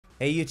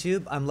Hey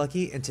YouTube, I'm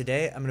Lucky, and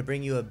today I'm going to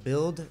bring you a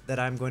build that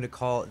I'm going to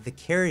call the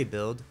carry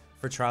build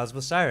for Trials of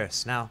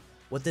Osiris. Now,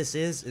 what this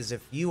is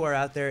if you are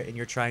out there and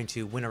you're trying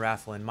to win a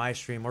raffle in my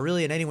stream, or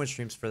really in anyone's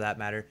streams for that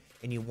matter,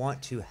 and you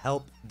want to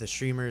help the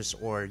streamers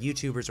or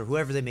YouTubers or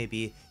whoever they may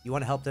be, you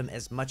want to help them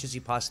as much as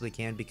you possibly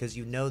can because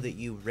you know that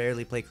you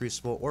rarely play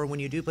Crucible, or when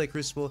you do play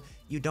Crucible,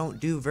 you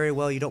don't do very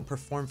well, you don't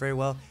perform very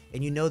well,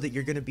 and you know that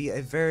you're going to be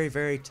a very,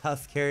 very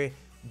tough carry.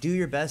 Do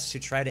your best to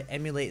try to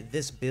emulate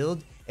this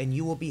build, and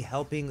you will be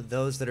helping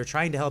those that are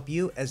trying to help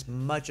you as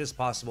much as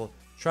possible.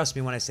 Trust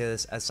me when I say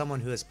this, as someone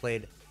who has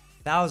played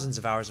thousands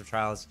of hours of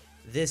Trials,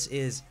 this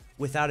is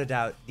without a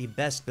doubt the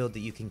best build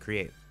that you can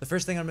create. The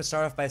first thing I'm going to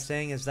start off by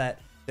saying is that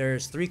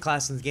there's three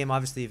classes in the game.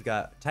 Obviously you've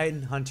got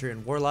Titan, Hunter,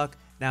 and Warlock.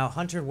 Now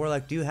Hunter and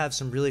Warlock do have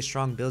some really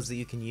strong builds that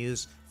you can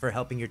use for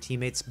helping your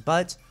teammates,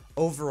 but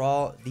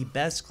overall the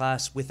best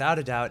class without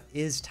a doubt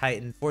is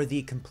Titan for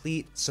the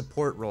complete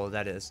support role,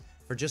 that is,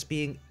 for just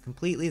being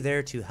completely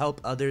there to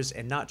help others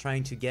and not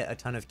trying to get a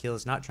ton of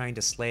kills, not trying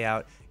to slay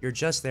out. You're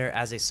just there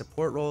as a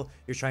support role.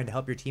 You're trying to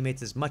help your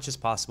teammates as much as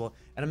possible.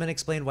 And I'm going to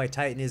explain why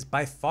Titan is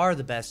by far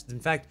the best. In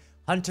fact,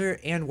 Hunter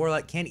and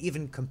Warlock can't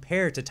even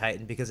compare to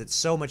Titan because it's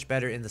so much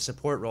better in the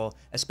support role,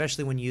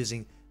 especially when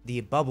using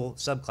the bubble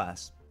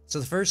subclass. So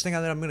the first thing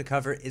that I'm going to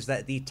cover is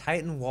that the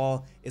Titan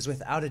Wall is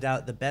without a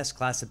doubt the best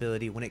class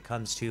ability when it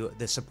comes to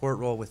the support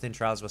role within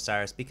Trials of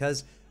Osiris,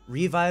 because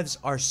revives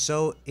are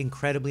so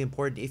incredibly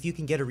important. If you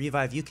can get a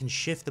revive, you can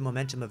shift the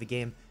momentum of a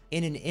game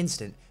in an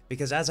instant,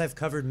 because as I've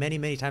covered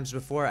many times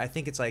before, I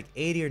think it's like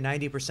 80 or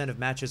 90% of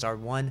matches are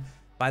won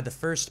by the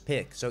first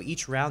pick. So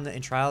each round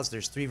in Trials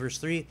there's 3 versus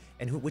 3,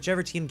 and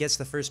whichever team gets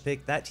the first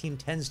pick, that team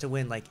tends to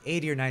win like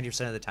 80 or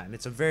 90% of the time.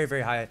 It's a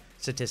very high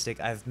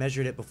statistic. I've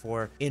measured it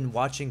before in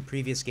watching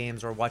previous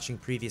games or watching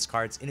previous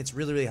cards, and it's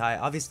really high.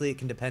 Obviously it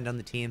can depend on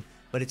the team,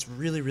 but it's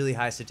really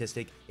high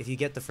statistic. If you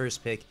get the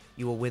first pick,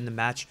 you will win the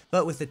match.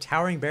 But with the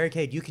Towering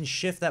Barricade, you can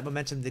shift that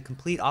momentum the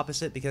complete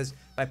opposite, because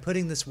by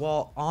putting this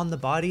wall on the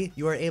body,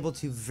 you are able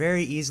to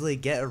very easily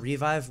get a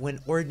revive when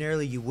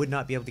ordinarily you would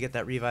not be able to get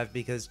that revive,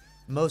 because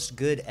most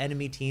good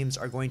enemy teams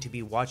are going to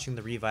be watching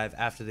the revive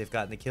after they've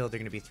gotten the kill. They're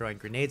going to be throwing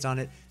grenades on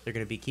it. They're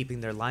going to be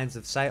keeping their lines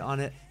of sight on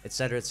it,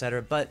 etc,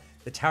 etc. But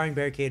the Towering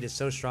Barricade is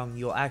so strong,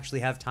 you'll actually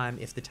have time.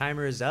 If the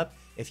timer is up,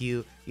 if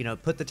you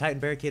put the Titan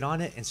Barricade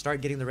on it and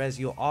start getting the res,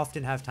 you'll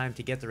often have time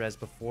to get the res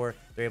before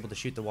they're able to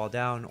shoot the wall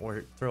down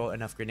or throw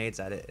enough grenades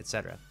at it,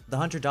 etc. The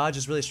Hunter dodge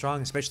is really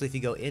strong, especially if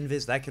you go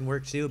invis. That can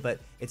work too, but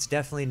it's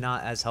definitely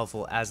not as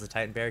helpful as the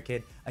Titan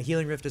Barricade. A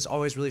Healing Rift is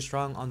always really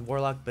strong on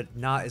Warlock, but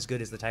not as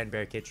good as the Titan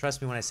Barricade.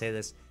 Trust me when I say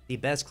this, the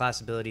best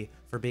class ability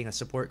for being a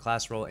support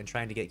class role and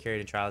trying to get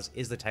carried in Trials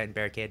is the Titan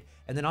Barricade.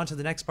 And then on to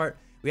the next part,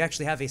 we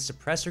actually have a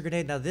Suppressor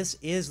Grenade. Now this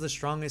is the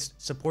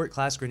strongest support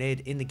class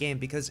grenade in the game,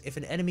 because if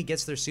an enemy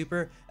gets their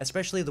super,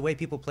 especially the way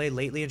people play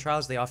lately in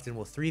Trials, they often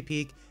will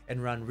 3-peek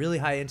and run really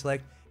high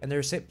intellect, and they're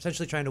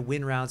essentially trying to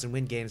win rounds and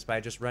win games by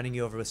just running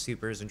you over with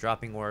supers and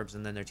dropping orbs,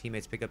 and then their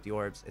teammates pick up the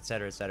orbs,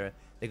 etc, etc.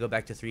 They go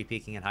back to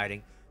 3-peeking and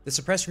hiding. The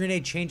Suppressor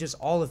Grenade changes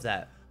all of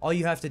that. All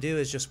you have to do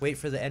is just wait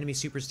for the enemy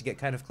supers to get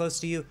kind of close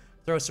to you,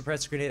 throw a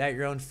Suppressor Grenade at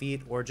your own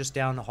feet or just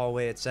down the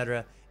hallway,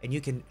 etc, and you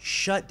can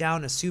shut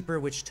down a super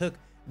which took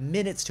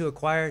minutes to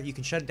acquire. You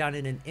can shut it down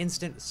in an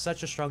instant.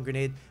 Such a strong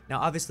grenade. Now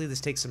obviously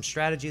this takes some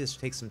strategy, this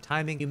takes some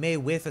timing. You may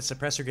whiff a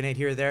Suppressor Grenade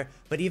here or there,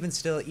 but even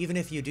still, even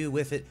if you do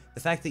whiff it, the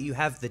fact that you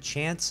have the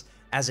chance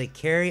as a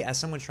carry, as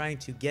someone trying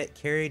to get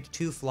carried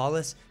to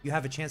flawless, you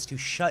have a chance to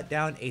shut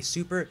down a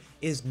super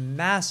is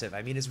massive.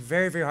 I mean, it's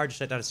very hard to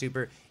shut down a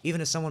super.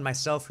 Even as someone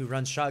myself who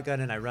runs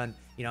shotgun and I run,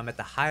 I'm at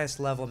the highest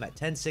level, I'm at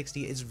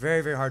 1060, it's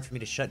very hard for me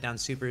to shut down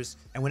supers.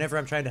 And whenever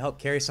I'm trying to help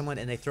carry someone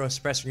and they throw a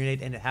Suppressor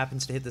Grenade and it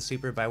happens to hit the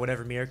super by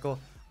whatever miracle,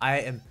 I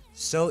am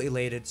so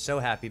elated, so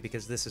happy,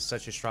 because this is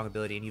such a strong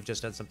ability and you've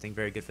just done something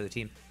very good for the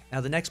team. Now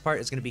the next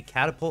part is going to be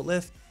Catapult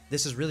Lift.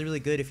 This is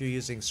really good if you're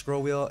using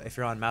scroll wheel, if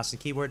you're on mouse and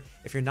keyboard.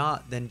 If you're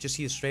not, then just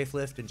use strafe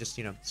lift and just,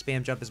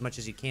 spam jump as much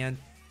as you can.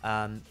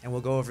 And we'll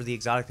go over the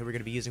exotic that we're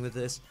going to be using with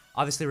this.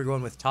 Obviously, we're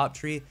going with Top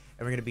Tree, and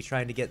we're going to be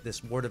trying to get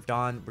this Ward of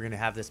Dawn. We're going to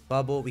have this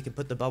bubble. We can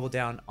put the bubble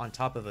down on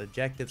top of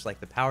objectives like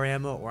the power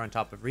ammo or on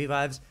top of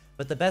revives.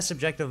 But the best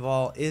objective of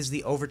all is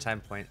the overtime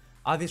point.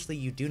 Obviously,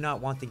 you do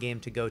not want the game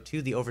to go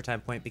to the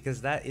overtime point,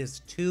 because that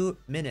is 2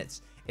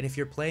 minutes. And if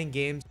you're playing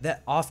games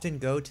that often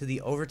go to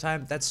the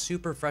overtime, that's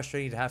super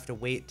frustrating to have to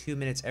wait 2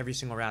 minutes every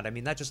single round. I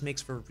mean, that just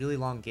makes for really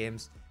long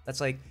games. That's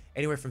like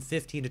anywhere from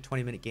 15 to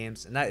 20-minute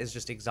games, and that is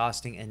just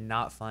exhausting and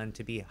not fun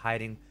to be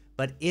hiding.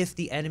 But if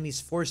the enemies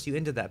force you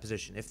into that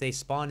position, if they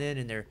spawn in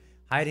and they're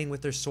hiding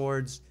with their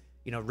swords,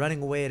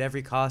 running away at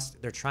every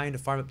cost, they're trying to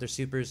farm up their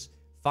supers,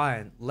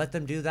 fine, let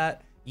them do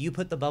that. You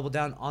put the bubble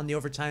down on the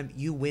overtime,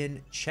 you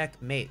win,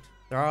 checkmate.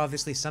 There are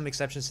obviously some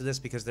exceptions to this,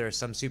 because there are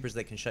some supers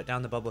that can shut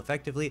down the bubble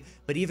effectively,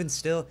 but even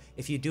still,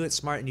 if you do it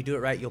smart and you do it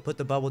right, you'll put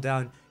the bubble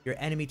down, your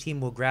enemy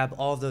team will grab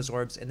all of those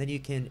orbs, and then you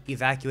can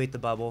evacuate the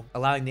bubble,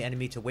 allowing the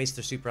enemy to waste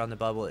their super on the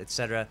bubble,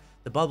 etc.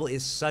 The bubble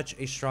is such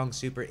a strong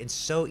super and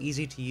so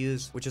easy to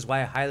use, which is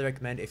why I highly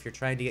recommend, if you're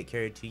trying to get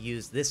carried, to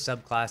use this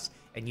subclass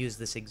and use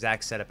this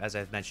exact setup as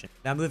I've mentioned.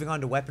 Now moving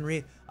on to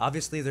weaponry,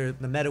 obviously the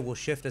meta will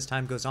shift as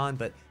time goes on,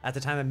 but at the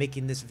time I'm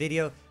making this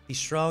video, the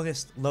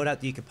strongest loadout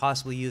that you could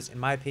possibly use, in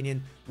my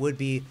opinion, would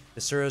be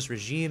the Suros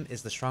Regime.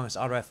 Is the strongest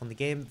auto rifle in the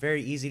game.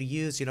 Very easy to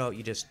use, you know,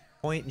 you just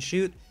point and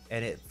shoot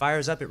and it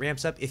fires up, it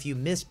ramps up. If you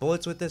miss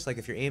bullets with this, like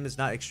if your aim is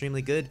not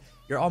extremely good,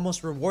 you're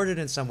almost rewarded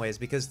in some ways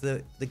because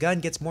the gun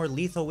gets more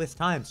lethal with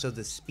time. So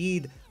the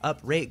speed up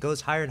rate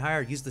goes higher and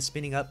higher. Use the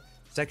spinning up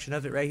section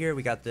of it right here.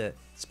 We got the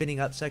spinning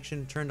up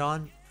section turned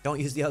on. Don't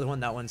use the other one,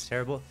 that one's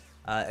terrible.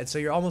 And so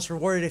you're almost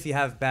rewarded if you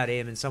have bad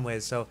aim in some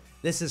ways. So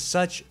this is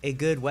such a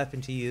good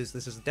weapon to use.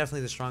 This is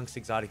definitely the strongest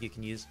exotic you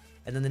can use.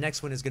 And then the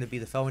next one is going to be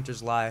the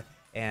Felwinter's Lie,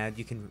 and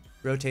you can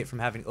rotate from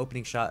having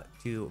opening shot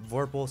to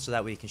Vorpal, so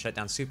that way you can shut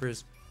down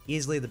supers.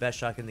 Easily the best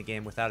shotgun in the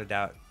game, without a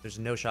doubt. There's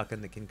no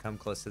shotgun that can come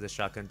close to this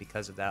shotgun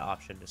because of that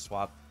option to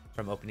swap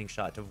from opening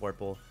shot to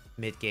Vorpal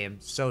mid-game.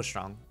 So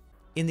strong.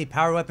 In the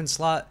power weapon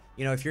slot,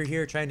 you know, if you're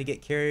here trying to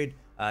get carried,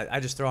 I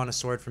just throw on a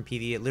sword from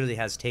PvE. It literally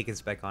has Taken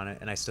Spec on it,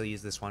 and I still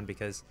use this one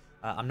because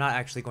I'm not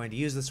actually going to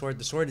use the sword.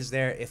 The sword is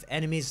there. If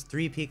enemies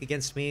 3-peek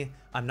against me,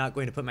 I'm not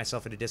going to put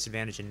myself at a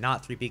disadvantage and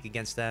not 3-peek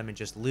against them and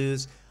just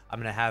lose. I'm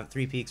going to have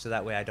 3-peek so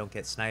that way I don't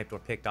get sniped or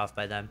picked off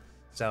by them.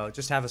 So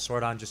just have a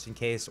sword on just in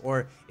case.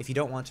 Or if you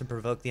don't want to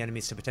provoke the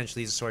enemies to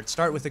potentially use a sword,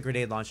 start with a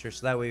grenade launcher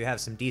so that way you have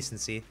some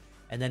decency.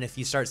 And then if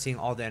you start seeing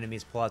all the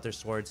enemies pull out their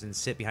swords and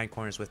sit behind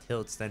corners with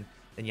hilts, then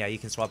yeah, you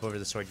can swap over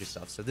the sword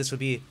yourself. So this would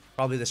be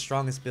probably the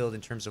strongest build in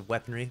terms of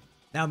weaponry.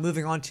 Now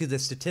moving on to the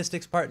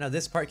statistics part. Now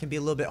this part can be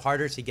a little bit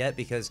harder to get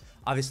because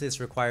obviously this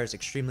requires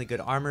extremely good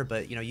armor,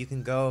 but you know, you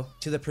can go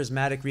to the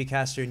Prismatic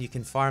Recaster and you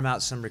can farm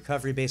out some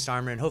recovery based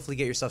armor and hopefully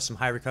get yourself some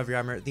high recovery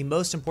armor. The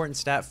most important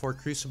stat for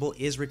Crucible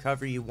is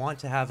recovery. You want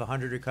to have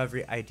 100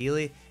 recovery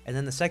ideally, and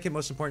then the second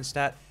most important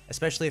stat,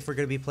 especially if we're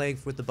going to be playing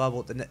with the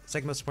bubble, the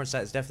second most important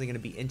stat is definitely going to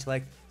be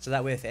intellect, so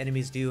that way if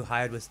enemies do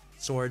hide with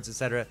swords,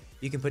 etc.,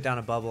 you can put down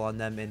a bubble on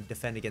them and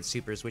defend against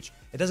supers, which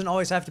it doesn't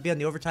always have to be on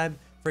the overtime.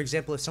 For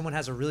example, if someone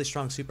has a really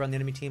strong super on the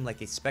enemy team,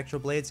 like a Spectral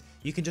Blades,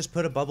 you can just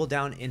put a bubble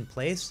down in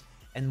place,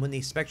 and when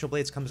the Spectral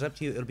Blades comes up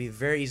to you, it'll be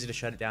very easy to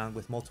shut it down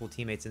with multiple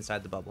teammates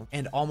inside the bubble,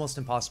 and almost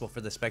impossible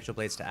for the Spectral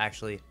Blades to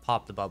actually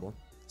pop the bubble.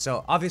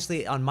 So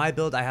obviously on my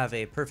build, I have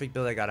a perfect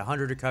build. I got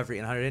 100 recovery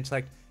and 100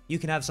 intellect. You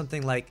can have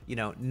something like, you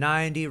know,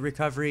 90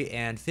 recovery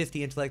and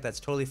 50 intellect. That's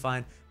totally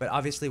fine, but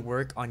obviously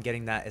work on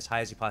getting that as high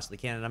as you possibly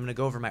can. And I'm going to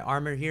go over my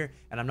armor here,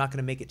 and I'm not going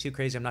to make it too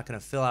crazy. I'm not going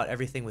to fill out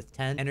everything with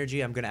 10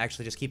 energy. I'm going to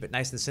actually just keep it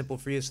nice and simple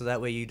for you, so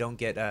that way you don't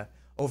get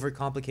over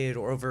complicated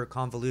or over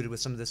convoluted with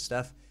some of this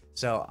stuff.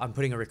 So I'm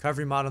putting a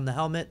recovery mod on the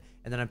helmet,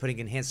 and then I'm putting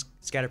enhanced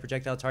scatter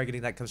projectile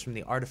targeting. That comes from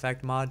the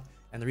artifact mod.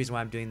 And the reason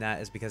why I'm doing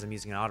that is because I'm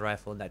using an auto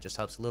rifle, and that just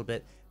helps a little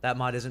bit. That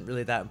mod isn't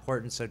really that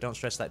important, so don't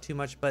stress that too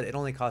much, but it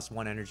only costs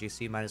 1 energy,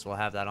 so you might as well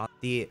have that on.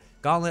 The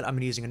gauntlet,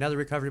 I'm using another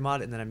recovery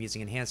mod, and then I'm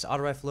using enhanced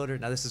auto rifle loader.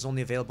 Now this is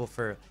only available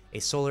for a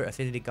solar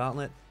affinity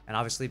gauntlet, and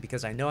obviously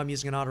because I know I'm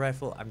using an auto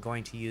rifle, I'm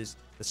going to use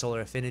the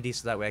solar affinity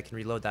so that way I can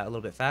reload that a little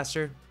bit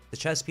faster. The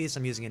chest piece,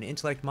 I'm using an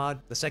intellect mod.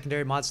 The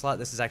secondary mod slot,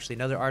 this is actually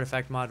another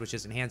artifact mod, which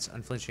is enhanced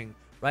unflinching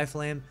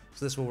rifle aim,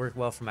 so this will work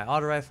well for my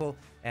auto rifle.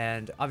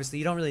 And obviously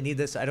you don't really need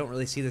this. I don't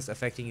really see this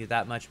affecting you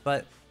that much,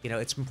 but you know,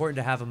 it's important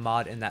to have a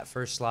mod in that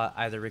first slot,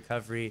 either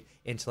recovery,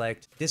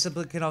 intellect.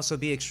 Discipline can also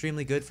be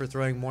extremely good for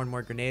throwing more and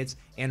more grenades,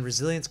 and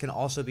resilience can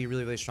also be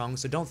really, really strong.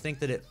 So don't think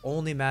that it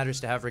only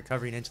matters to have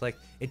recovery and intellect.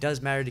 It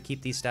does matter to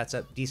keep these stats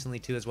up decently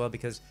too as well,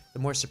 because the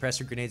more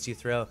suppressor grenades you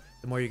throw,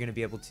 the more you're going to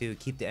be able to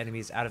keep the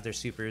enemies out of their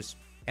supers.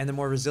 And the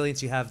more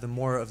resilience you have, the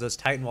more of those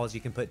Titan walls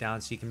you can put down,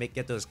 so you can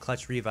get those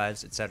clutch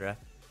revives, etc.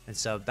 And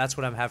so that's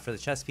what I have for the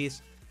chest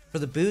piece. For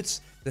the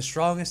boots, the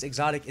strongest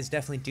exotic is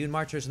definitely Dune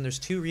Marchers, and there's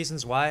 2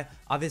 reasons why.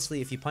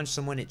 Obviously, if you punch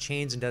someone, it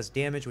chains and does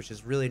damage, which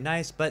is really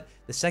nice, but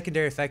the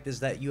secondary effect is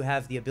that you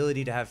have the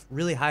ability to have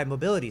really high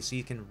mobility, so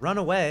you can run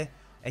away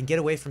and get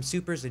away from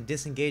supers and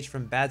disengage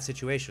from bad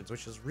situations,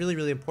 which is really,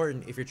 really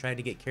important if you're trying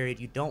to get carried.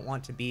 You don't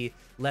want to be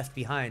left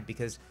behind,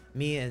 because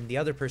me and the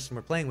other person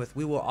we're playing with,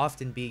 we will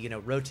often be, you know,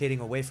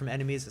 rotating away from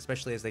enemies,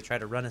 especially as they try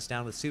to run us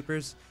down with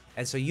supers.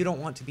 And so you don't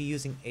want to be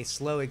using a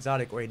slow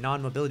exotic or a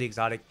non-mobility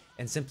exotic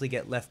and simply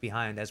get left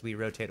behind as we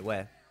rotate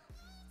away.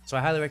 So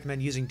I highly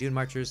recommend using Dune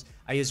Marchers.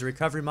 I use a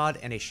recovery mod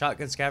and a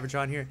shotgun scavenger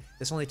on here.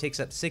 This only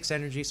takes up 6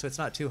 energy, so it's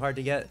not too hard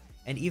to get.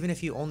 And even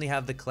if you only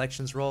have the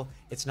collections roll,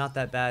 it's not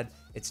that bad.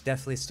 It's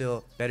definitely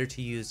still better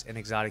to use an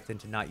exotic than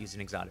to not use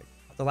an exotic.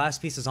 The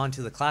last piece is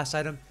onto the class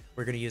item.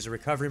 We're going to use a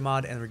recovery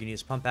mod, and we're going to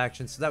use pump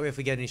action, so that way if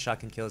we get any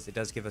shotgun kills, it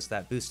does give us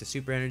that boost to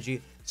super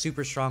energy.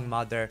 Super strong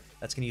mod there.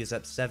 That's going to use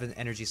up 7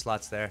 energy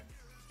slots there.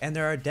 And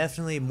there are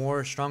definitely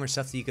more stronger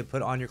stuff that you could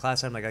put on your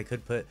class item. Like I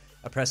could put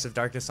Oppressive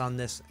Darkness on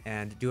this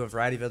and do a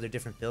variety of other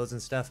different builds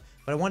and stuff.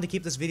 But I wanted to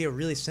keep this video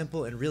really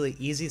simple and really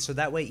easy, so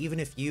that way even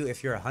if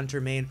you're a Hunter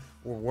main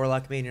or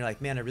Warlock main, you're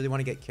like, man, I really want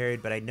to get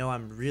carried, but I know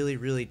I'm really,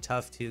 really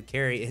tough to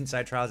carry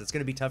inside Trials. It's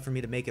going to be tough for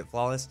me to make it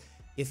flawless.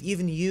 If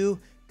even you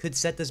could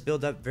set this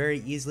build up very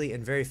easily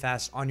and very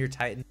fast on your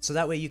Titan, so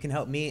that way you can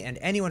help me and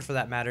anyone for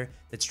that matter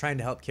that's trying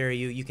to help carry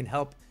you. You can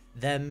help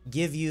them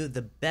give you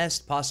the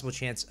best possible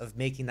chance of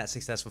making that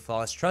successful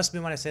flawless. Trust me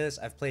when I say this,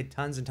 I've played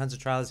tons and tons of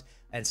trials,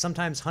 and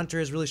sometimes Hunter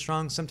is really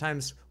strong,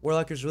 sometimes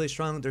Warlock is really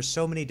strong. There's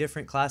so many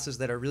different classes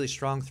that are really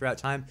strong throughout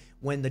time.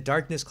 When the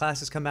Darkness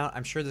classes come out,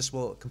 I'm sure this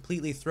will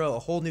completely throw a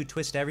whole new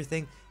twist to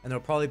everything, and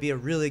there'll probably be a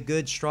really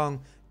good,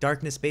 strong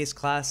Darkness based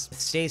class with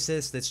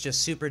Stasis that's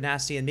just super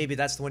nasty, and maybe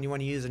that's the one you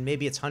want to use, and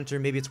maybe it's Hunter,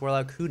 maybe it's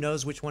Warlock, who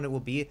knows which one it will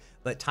be,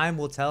 but time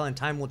will tell and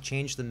time will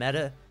change the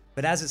meta.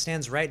 But as it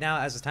stands right now,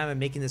 as the time I'm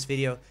making this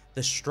video,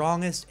 the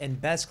strongest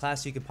and best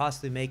class you could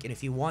possibly make, and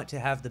if you want to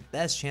have the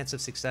best chance of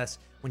success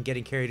when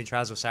getting carried in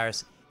Trials of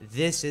Osiris,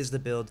 this is the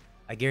build,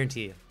 I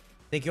guarantee you.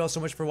 Thank you all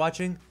so much for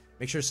watching.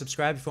 Make sure to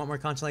subscribe if you want more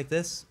content like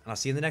this, and I'll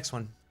see you in the next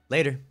one.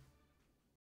 Later.